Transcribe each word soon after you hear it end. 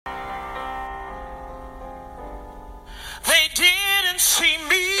see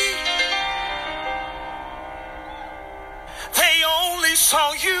me. They only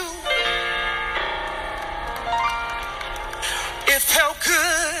saw you. It felt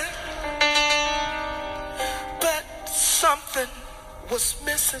good, but something was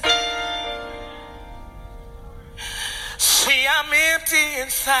missing. See, I'm empty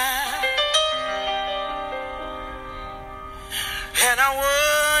inside, and I'm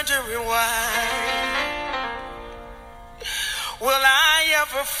wondering why. Will I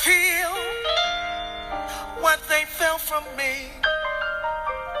ever feel what they felt from me?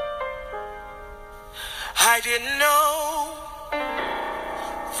 I didn't know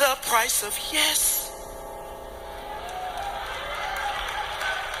the price of yes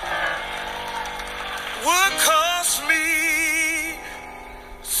would cost me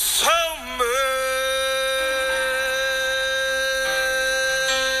so much.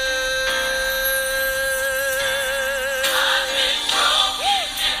 I've been broken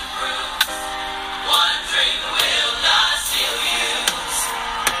and bruised, wondering will I still use,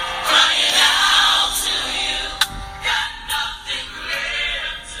 crying out to you, got nothing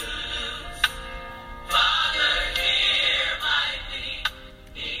left to lose. Father, hear my plea,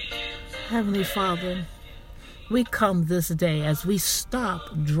 need you to. Heavenly Father, we come this day as we stop,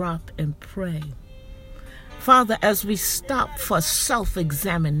 drop, and pray. Father, as we stop for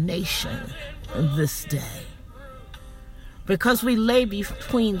self-examination this day, because we lay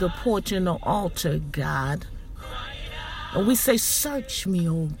between the porch and the altar, God, and we say, search me,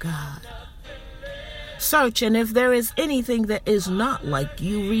 O God. Search, and if there is anything that is not like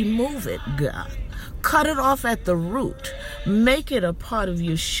you, remove it, God. Cut it off at the root. Make it a part of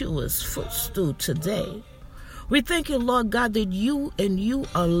Yeshua's footstool today. We thank you, Lord God, that you and you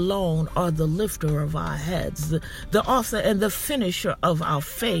alone are the lifter of our heads, the author and the finisher of our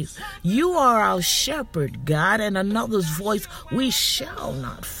faith. You are our shepherd, God, and another's voice we shall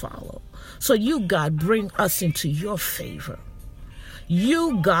not follow. So you, God, bring us into your favor.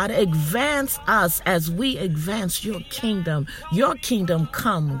 You, God, advance us as we advance your kingdom. Your kingdom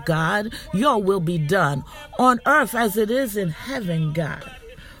come, God. Your will be done on earth as it is in heaven, God.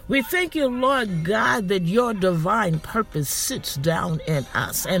 We thank you, Lord God, that your divine purpose sits down in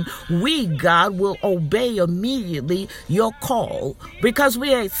us, and we, God, will obey immediately your call because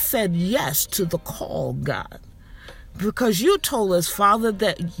we have said yes to the call, God. Because you told us, Father,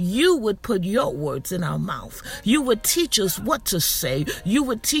 that you would put your words in our mouth. You would teach us what to say. You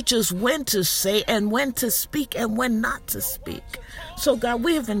would teach us when to say and when to speak and when not to speak. So, God,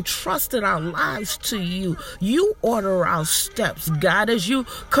 we have entrusted our lives to you. You order our steps, God, as you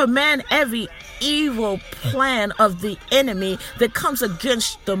command every evil plan of the enemy that comes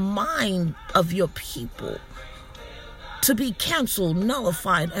against the mind of your people to be canceled,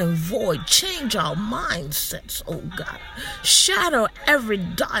 nullified, and void. Change our mindsets, oh God. Shatter every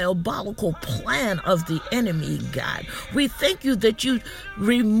diabolical plan of the enemy, God. We thank you that you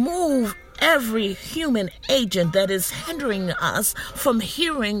remove every human agent that is hindering us from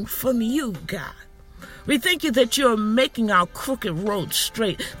hearing from you, God. We thank you that you're making our crooked road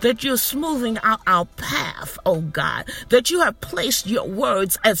straight, that you're smoothing out our path, oh God, that you have placed your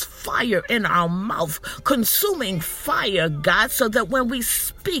words as fire in our mouth, consuming fire, God, so that when we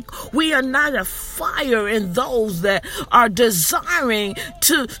speak, we are not a fire in those that are desiring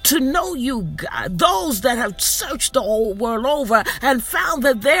to know you, God, those that have searched the whole world over and found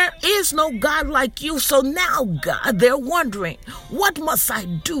that there is no God like you. So now, God, they're wondering, what must I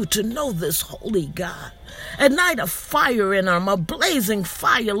do to know this holy God? Ignite a fire in them, a blazing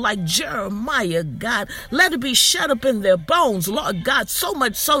fire like Jeremiah, God. Let it be shut up in their bones, Lord God, so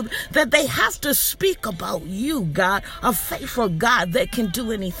much so that they have to speak about you, God, a faithful God that can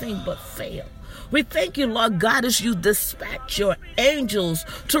do anything but fail. We thank you, Lord God, as you dispatch your angels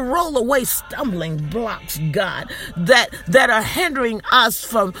to roll away stumbling blocks, God, that are hindering us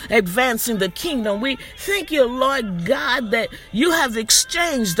from advancing the kingdom. We thank you, Lord God, that you have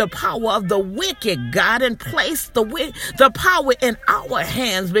exchanged the power of the wicked, God, and placed the power in our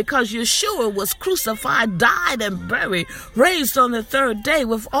hands because Yeshua was crucified, died, and buried, raised on the third day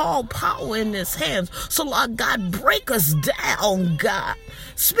with all power in his hands. So, Lord God, break us down, God.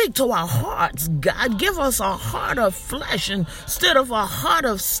 Speak to our hearts, God. Give us a heart of flesh instead of a heart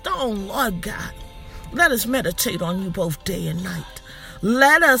of stone, Lord God. Let us meditate on you both day and night.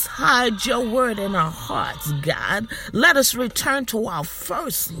 Let us hide your word in our hearts, God. Let us return to our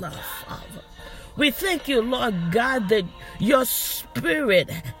first love, Father. We thank you, Lord God, that your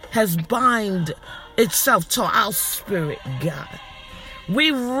spirit has bound itself to our spirit, God. We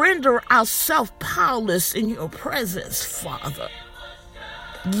render ourselves powerless in your presence, Father.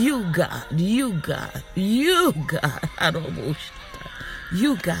 You, God, you, God, you, God. I don't know.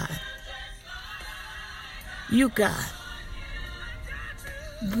 You, God. You, God.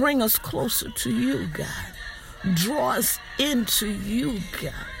 Bring us closer to you, God. Draw us into you,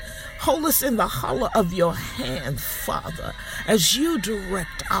 God. Hold us in the hollow of your hand, Father, as you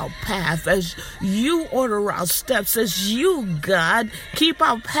direct our path, as you order our steps, as you, God, keep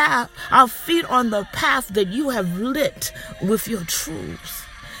our feet on the path that you have lit with your truths.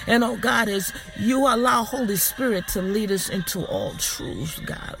 And, oh God, as you allow Holy Spirit to lead us into all truths,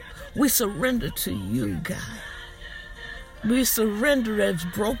 God, we surrender to you, God. We surrender as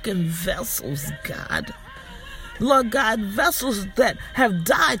broken vessels, God. Lord God, vessels that have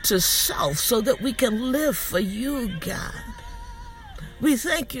died to self so that we can live for you, God. We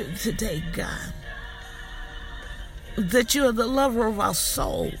thank you today, God, that you are the lover of our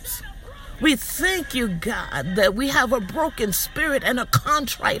souls. We thank you, God, that we have a broken spirit and a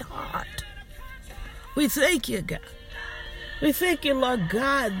contrite heart. We thank you, God. We thank you, Lord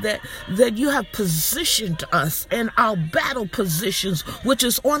God, that you have positioned us in our battle positions, which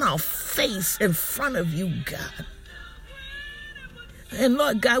is on our face in front of you, God. And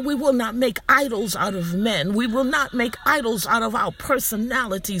Lord God, we will not make idols out of men. We will not make idols out of our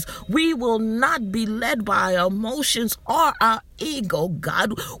personalities. We will not be led by our emotions or our ego,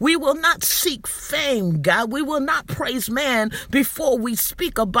 God. We will not seek fame, God. We will not praise man before we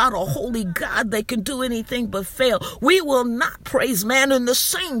speak about a holy God that can do anything but fail. We will not praise man in the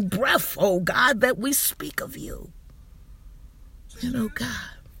same breath, oh God, that we speak of you. And oh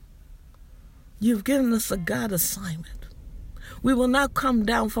God, you've given us a God assignment. We will not come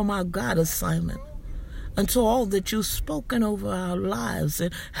down from our God assignment until all that you've spoken over our lives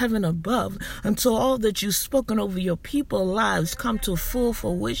in heaven above, until all that you've spoken over your people's lives come to full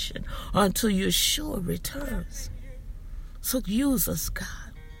fruition, or until Yeshua returns. So use us, God.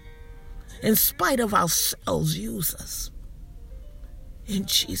 In spite of ourselves, use us. In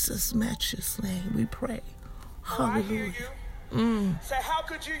Jesus' matchless name we pray. Hallelujah. Say, how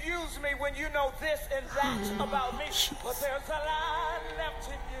could you use me when you know this and that about me? But there's a lot left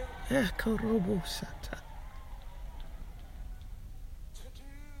in you to do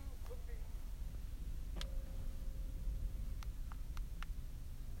for me.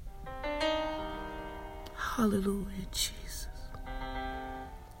 Hallelujah, Jesus.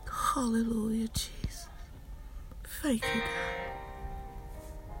 Hallelujah, Jesus. Thank you, God.